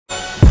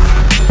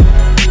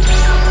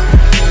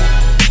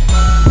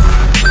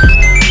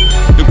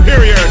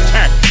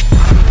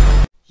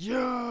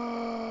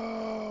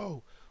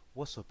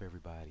What's up,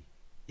 everybody?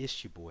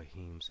 It's your boy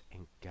Heems,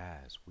 and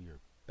guys, we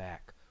are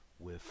back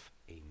with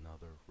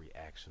another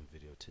reaction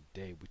video.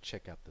 Today we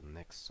check out the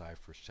next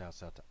Cypher.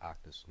 Shouts out to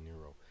Octus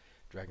Nero,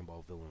 Dragon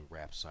Ball Villain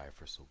Rap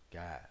Cypher. So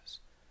guys,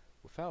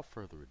 without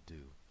further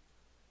ado,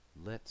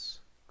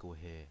 let's go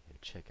ahead and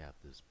check out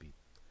this beat.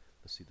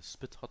 Let's see the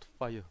spit hot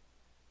fire.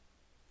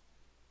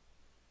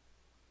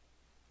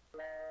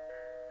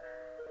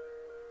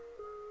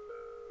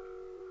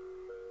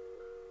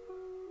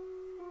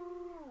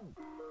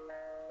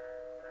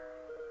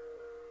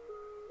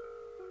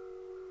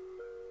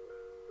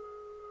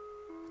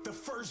 The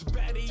first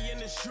baddie in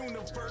this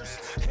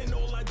universe, and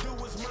all I do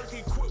is murk,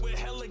 equipped with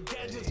hella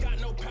gadgets.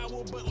 Got no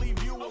power but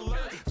leave you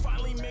alert.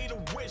 Finally made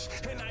a wish,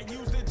 and I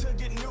used it to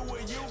get newer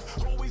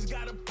youth. Always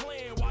got a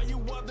plan, while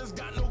you others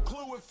got no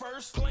clue at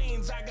first.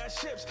 Planes, I got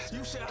ships,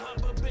 you should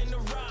hop up in the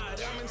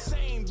ride. I'm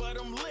insane, but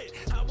I'm lit,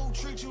 I will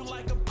treat you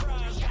like a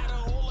prize. Got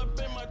a hole up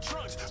in my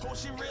trunks, all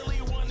she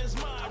really want is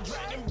mine.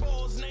 Dragon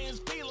Ball's name's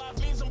P-Life,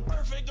 means I'm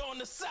perfect on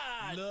the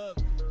side. Look,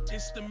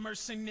 it's the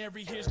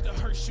mercenary, here's the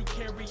hearse you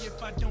carry.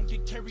 If I don't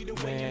get carried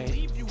away and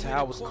leave you with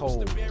a corpse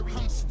to bury,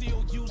 I'm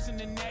still using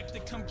an act to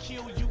come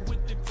kill you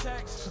with the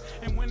text.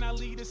 And when I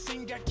leave the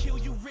scene, got kill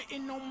you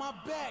written on my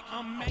back.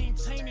 I'm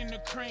maintaining the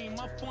cream,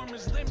 my form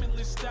is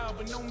limitless style,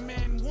 but no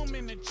man,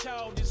 woman, or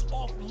child is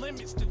off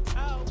limits to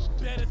towel.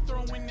 Better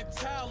throw in the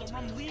towel or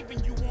I'm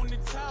leaving you on the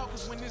towel.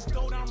 Cause when this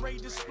go down Ray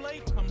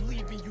display, I'm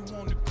leaving you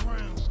on the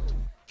ground.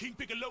 King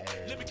pick a low,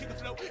 let me kick the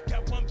flow.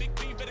 Got one big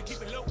beam, better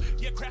keep it low.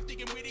 Yeah, crafty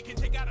and witty, can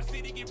take out a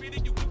city, get rid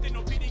of you, with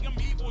no pity. I'm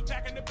evil,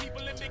 attacking the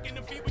people and making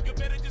them feeble. You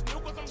better just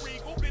know cause I'm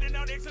regal. Fitting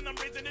out eggs and I'm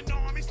raising an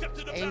army. Step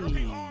to the battle,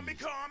 be army,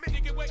 calm me.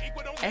 Nigga, we're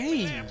equal, don't make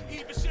me laugh.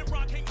 Even shit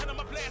rock can't cut on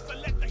my blast. I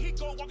let the heat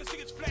go, walk and see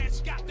its flash.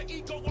 Got the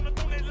ego on the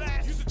throne at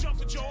last. Used to jump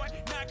for joy,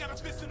 now I got a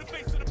fist in the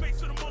face of the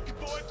base of the monkey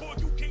boy. Boy,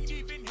 you can't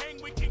even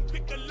hang with King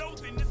pick the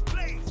lows in this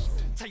place.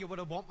 Tell you what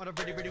I want, what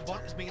I really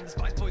want is me and the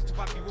Spice Boys to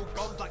have you all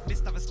gone like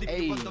mist. Have a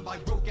sleepy under my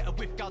road, get a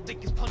whiff, guard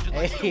lick is pungent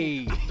like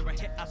stone. After I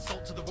hit, add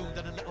salt to the wound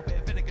and a little bit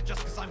of vinegar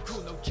just cause I'm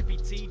cool. No chippy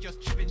tea,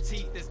 just chipping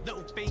tea. There's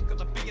little bean, got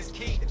the biggest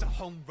key. It's a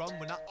home run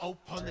when I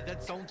open the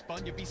dead zone's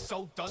bun. You'll be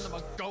so done, I'm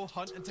gonna go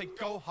hunt and take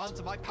go hunt.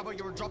 To my power,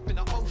 you're a drop in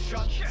the ocean.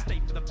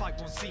 Stay for the fight,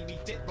 won't see me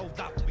dip. Roll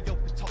out when we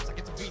open tops like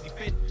it's a really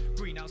bin.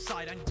 Green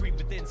outside and green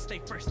within.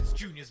 Stay fresh, this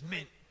junior's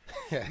mint.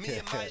 Me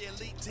and my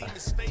elite team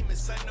is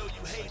famous, I know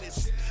you hate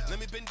it. Let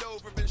me bend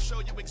over and show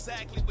you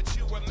exactly what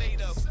you are made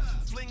of.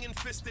 Flinging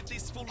fisted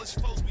these foolish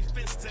foes we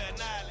fenced to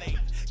annihilate.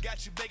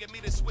 Got you begging me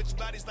to switch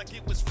bodies like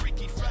it was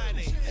Freaky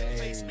Friday.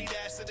 Face me,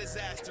 that's a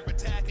disaster.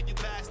 Attacking you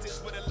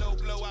bastards with a low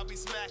blow. I'll be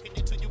smacking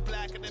you till you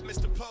blacker than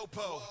Mr.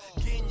 Popo.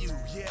 Ginyu,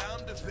 yeah,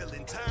 I'm the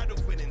villain, tired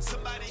of winning.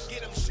 Somebody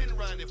get him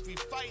Shinran. If we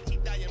fight, he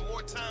dying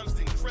more times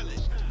than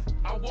Krillin.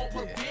 I won't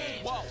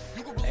revenge. Whoa,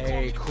 you can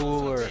really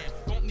cooler.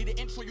 Don't need an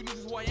intro, you know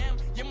just who I am.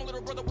 Yeah, my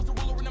little brother was a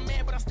ruler and a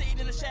man, but I stayed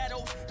in the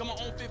shadows. Got my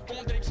own fifth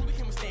form that I truly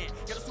can withstand.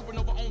 Got a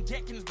supernova on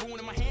deck and it's brewing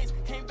in my hands.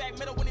 Came back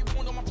metal when they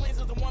ruined all my plans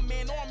as a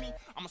one-man army.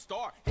 I'm a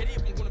star, head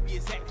if I'm gonna be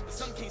exact. The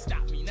sun can't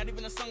stop me, not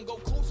even the sun go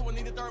cool, so I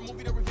need a third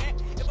movie to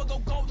revamp. If I go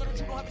gold, little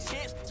you don't have a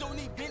chance. Still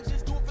need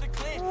vengeance, do it for the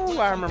clan. Ooh,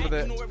 I remember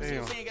that. You know every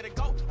single saying gotta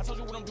go. I told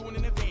you what I'm doing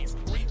in advance.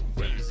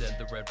 Represent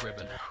the red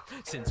ribbon,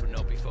 sins will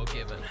not be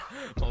forgiven.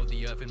 Mold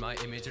the earth in my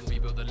image and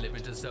rebuild the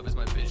living to serve as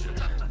my vision.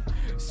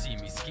 See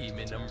me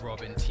scheming, I'm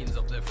robbing teens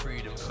of their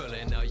freedom,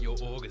 pulling out your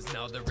organs,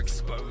 now they're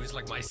exposed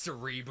like my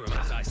cerebrum.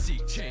 As I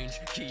seek change,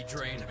 key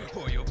drain,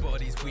 or your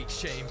body's weak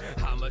shame.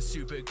 I'm a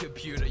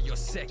supercomputer, your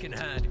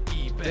second-hand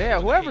eBay.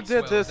 Yeah, whoever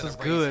did this is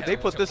good. They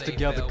put this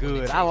together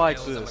good. I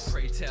like this.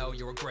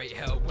 You're a great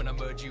help when I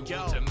merge you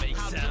to make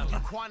sound. How do you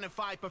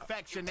quantify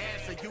perfection?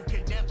 Answer, you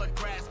can never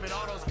grasp it.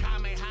 All those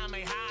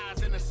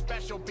kamehamehas and the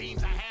special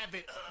beams, I have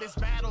it. This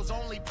battle's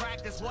only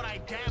practice what I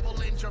dabble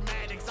in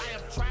dramatics. I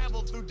have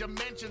traveled through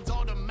dimensions,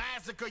 all to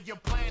massacre your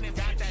planets.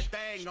 Got that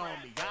thing on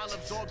me, I'll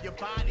absorb your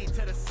body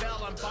to the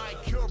cell. I'm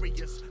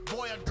bi-curious,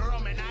 boy or girl,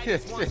 man, I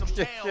just want some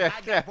tail.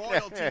 I got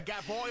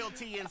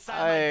royalty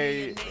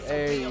inside my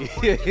DNA.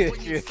 So be a freak,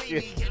 when you see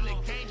me in the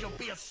game, you'll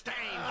be a stain.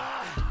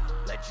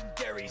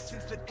 Legendary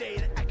since the day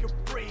that I could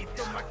breathe.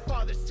 Though my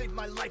father saved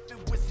my life,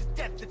 it was his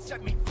death that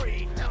set me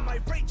free. Now my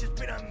rage has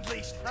been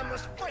unleashed, I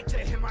must fight to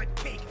hit my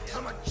peak.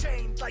 I'm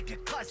unchained like a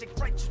classic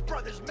Righteous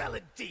Brothers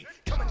melody.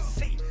 Come and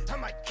see how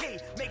my key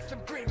makes them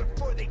green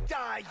before they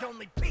die.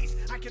 Only peace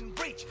I can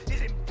reach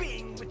is in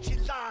being which you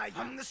lie.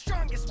 I'm the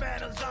strongest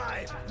man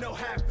alive. No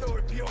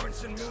half-Thor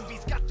Bjorns in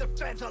movies got the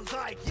fans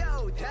alike.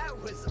 Yo,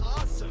 that was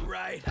awesome,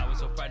 right? I was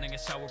so frightening, a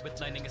shower with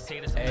lightning, a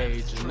sadist.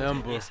 Age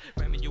number.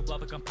 Framing you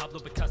up like I'm Pablo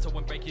Picasso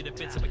and break you to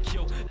bits. I'ma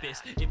kill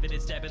this. If it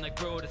is stabbing like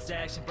bro, it's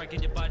action.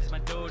 Breaking your body's my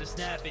door to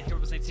snap it.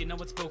 Heroes ain't seen no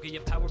one spoken.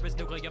 Your power is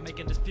nuclear,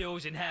 making this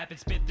fusion happen.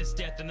 Spit this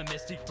death in the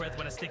mystic breath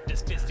when I stick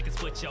this fist. It can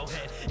split your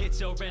head. It's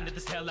your end of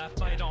this hell I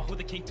fight on. Who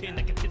the kingpin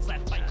that can pit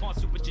slap fight? Can't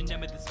super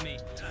genesis me.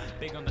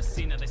 Big on the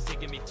scene and they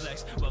sick me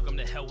flex. Welcome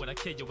to hell when I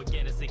kill you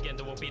again. It's again.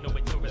 There won't be no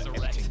way to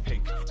resurrect. Everything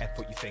pink, F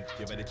what you think.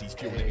 Your energy's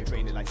fueling and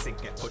draining like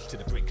sink. Get pushed to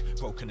the brink.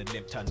 Broken and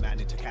limp, turn man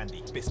into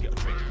candy. Biscuit or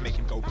drink, make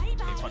him go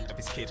in front of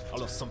his kid. I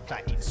lost some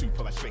fat, eat soup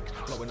or I shrink.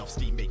 Blowing off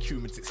steam, make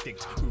humans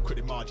extinct. Who could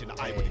imagine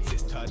that I would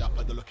exist? Turn up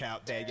at the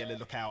lookout, there yelling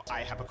look out.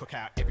 I have a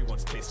cookout,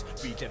 everyone's pissed.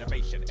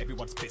 Regeneration,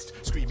 everyone's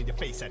pissed. Scream in your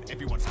face and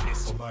everyone's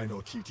pissed. Oh, mine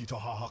or Chi to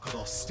ha ha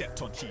kados.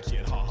 Stepped on Chi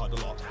and ha ha a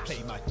lot.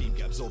 Play my theme,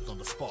 get absorbed on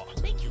the spot.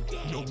 Make you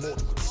dead. No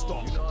mortal could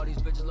stop. You know all these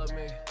bitches love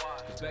me.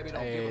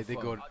 Hey, they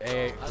go,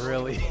 hey,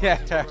 really? Yeah.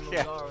 Yeah.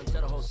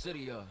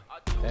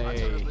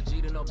 Hey.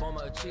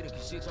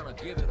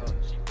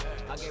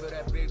 I gave her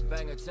that big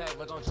bang attack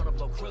like I'm trying to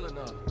blow Krillin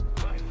up.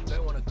 They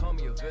wanna call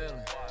me a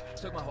villain.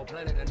 Took my whole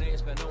planet and they ain't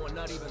spent no one,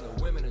 not even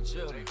the women and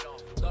children.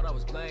 Thought I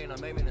was playing,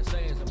 I'm aiming and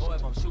saying, and boy,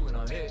 if I'm shooting,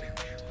 I'm hit.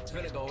 It's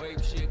finna go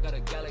ape shit, got a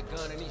gallic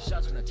gun and these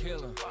shots finna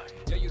kill him.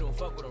 Yeah, you don't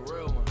fuck with a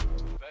real one.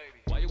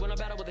 Why you wanna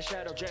battle with a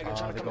shadow dragon?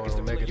 Trying to come against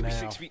the villain, you be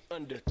 6 feet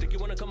under. Think you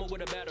wanna come up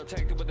with a battle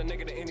tactic with a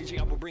negative energy,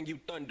 I will bring you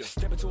thunder.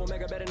 Step into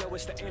Omega, better know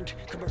it's the end.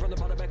 Coming from the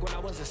bottom back when I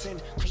was a sin.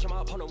 Crushing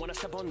my opponent when I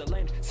step on the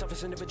land.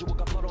 Selfish individual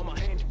got blood on my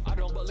hand. I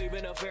don't believe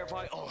in a fair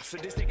fight,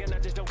 sadistic and I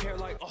just don't care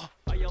like,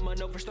 I am an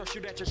overstar,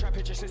 shoot at your trap,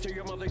 hit your sister,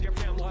 your mother, your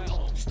family,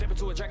 Step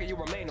into a dragon, you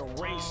remain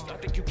erased. I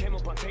think you came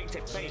up on take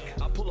fake.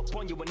 I pull up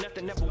on you when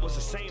nothing ever was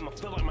the same. I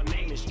feel like my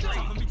name is Drake.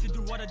 Time for me to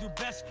do what I do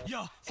best,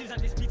 yeah. Seems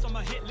like this beat's on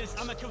my hit list.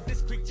 I'ma kill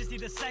this quick, just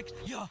need a sec,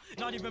 yeah.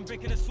 Not even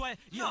breaking a sweat,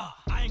 yeah.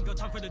 I ain't got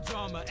time for the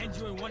drama. And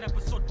during one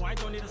episode, boy, I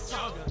don't need a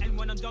saga. And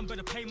when I'm done,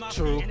 better pay my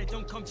fee. And it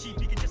don't come cheap,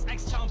 you can just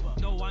ex-chamber.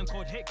 No, I'm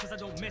called hit, cause I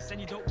don't miss.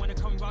 And you don't wanna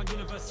come round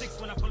Universe 6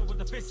 when I pull it with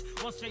the fist.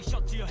 One straight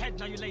shot to your head,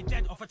 now you lay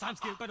dead off a time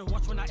skip. Better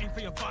watch when I aim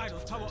for your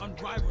vitals. Power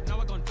unrivaled, now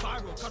I gone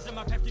viral. Crossing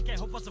my path, you can't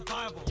hope for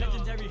survival.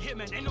 Legendary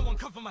hitman, ain't no one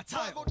cover my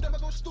title. Never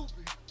go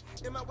stupid.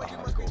 In my way, you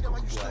must be done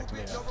when you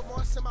stupid. No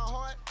remorse in my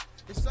heart.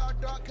 It's all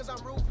dark cause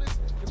I'm ruthless.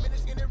 The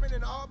minutes entering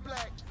in all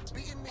black.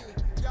 Beating me,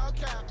 y'all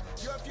cap.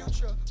 Your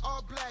future,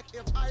 all black.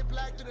 If I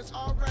black, then it's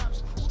all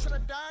raps. Who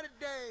tryna die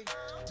today?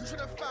 You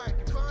tryna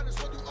fight. The grind is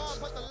what you are,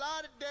 but the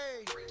lie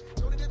today.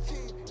 Don't need a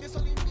team, it's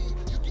only me.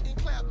 You getting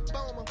clapped,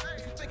 Boma.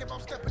 If you think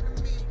about stepping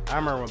to me. I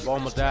remember when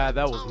Boma died,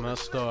 that was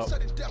messed up.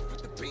 Sudden death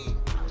with the beam.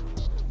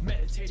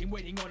 Meditating,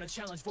 waiting on a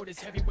challenge for this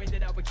heavyweight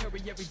that I would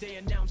carry every day.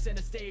 And now I'm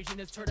center stage in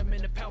this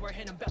tournament of power,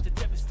 and I'm about to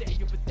devastate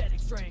your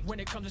pathetic strength. When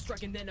it comes to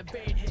striking, then a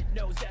bait hit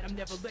knows that I'm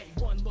never late.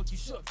 One look, you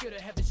shook, feel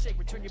the heaven shake.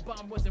 Return your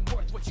bomb wasn't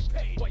worth what you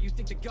paid. Why you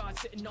think the gods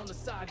sitting on the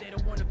side? They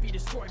don't want to be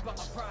destroyed by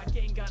my pride.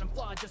 Gang got them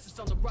flawed, justice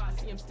on the rise.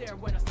 See him stare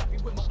when I stop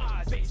you with my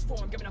eyes. Face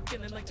form, giving I'm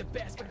feeling like the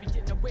best. Gonna be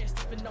getting a wrist,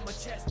 stepping on my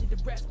chest. Need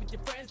to rest with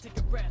your friends, take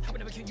a breath. I would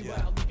never kill you,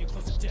 I'll leave you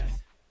close to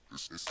death.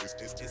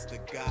 It's the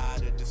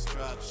god of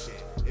destruction.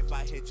 If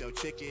I hit your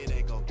chick, it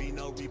ain't gonna be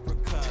no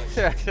repercussions.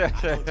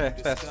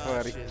 That's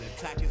funny.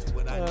 Attack is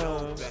what I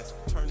know best.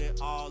 Turning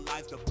all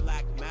lives to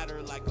black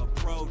matter like a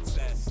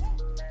protest.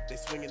 They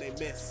swing and they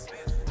miss.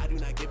 I do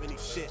not give any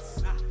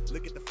shits.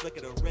 Look at the flick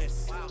of the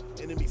wrist.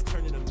 Enemies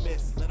turning to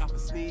miss. Let off a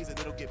sneeze and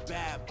it'll get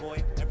bad,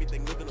 boy.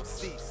 Everything living will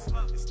cease.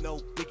 It's no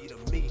biggie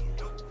to me.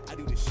 I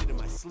do this shit in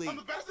my sleep. I'm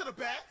the best of the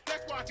bad.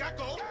 That's why I got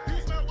gold.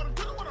 You smell what I'm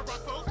doing when I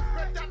rock those.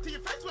 Red dot to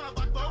your face when I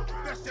lock low.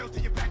 Best shells to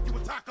your back, you a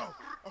taco.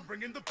 I'm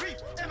bringing the beef,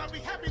 and I'll be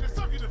happy to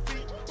serve you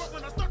defeat. But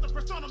when I start to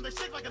press on them, they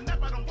shake like a nap.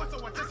 I don't want,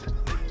 so I just hit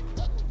the lead.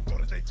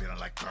 Notice they feeling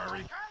like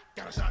Curry.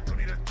 Got a shot, don't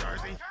need a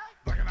jersey.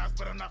 Black and eyes,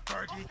 but I'm not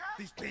Fergie.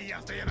 These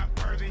peons, they are not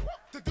worthy.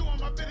 To do all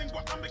my bidding,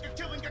 while I make a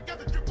killing, I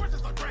gathered your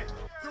wishes are grand.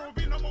 There will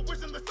be no more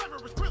wishing, the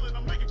Cypher is grilling.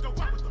 I'll make it go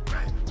out with the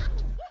bang.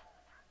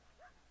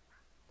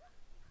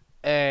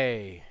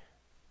 Hey.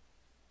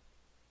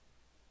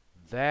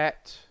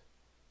 That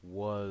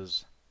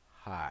was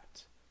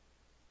hot.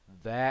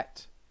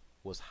 That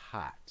was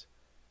hot.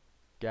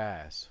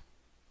 Guys,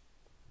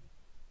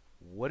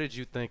 what did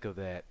you think of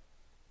that?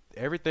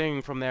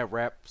 Everything from that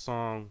rap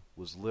song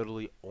was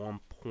literally on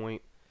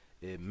point.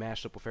 It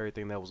matched up with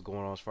everything that was going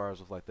on as far as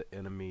with like the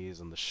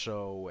enemies and the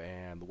show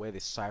and the way they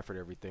ciphered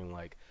everything.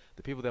 Like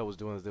the people that was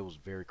doing this, they was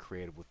very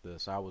creative with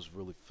this. I was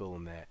really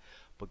feeling that.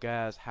 But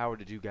guys, how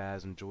did you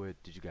guys enjoy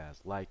it? Did you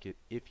guys like it?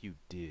 If you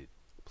did,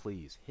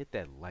 please hit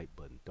that like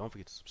button. Don't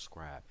forget to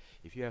subscribe.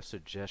 If you have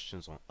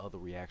suggestions on other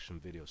reaction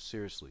videos,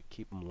 seriously,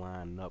 keep them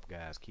lining up,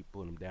 guys. Keep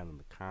putting them down in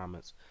the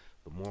comments.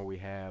 The more we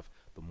have,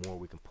 the more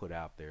we can put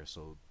out there.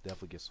 So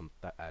definitely get some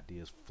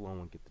ideas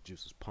flowing, get the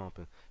juices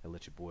pumping, and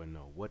let your boy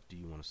know what do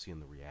you want to see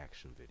in the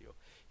reaction video.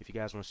 If you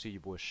guys want to see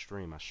your boy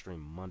stream, I stream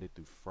Monday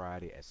through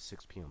Friday at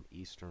 6 p.m.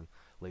 Eastern.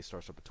 Late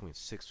starts are between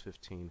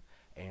 6:15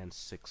 and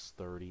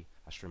 6:30.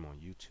 I stream on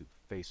YouTube,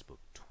 Facebook,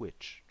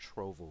 Twitch,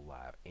 Trovo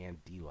Live,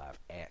 and D Live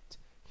at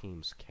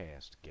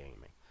Cast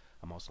Gaming.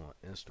 I'm also on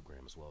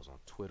Instagram as well as on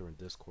Twitter and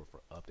Discord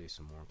for updates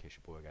and more in case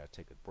your boy got to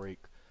take a break,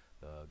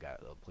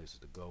 got other places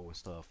to go and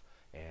stuff.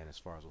 And as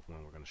far as with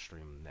when we're going to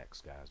stream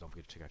next, guys, don't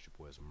forget to check out your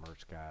boys'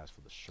 merch, guys,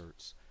 for the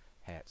shirts,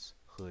 hats,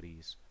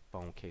 hoodies,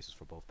 phone cases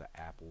for both the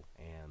Apple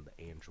and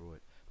the Android.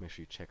 Make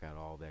sure you check out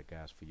all that,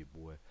 guys, for your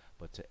boy.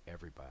 But to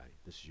everybody,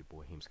 this is your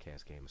boy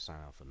Cast Gaming.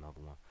 Sign out for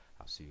another one.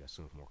 I'll see you guys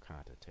soon with more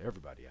content. To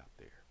everybody out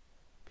there,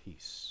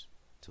 peace.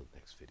 Till the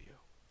next video.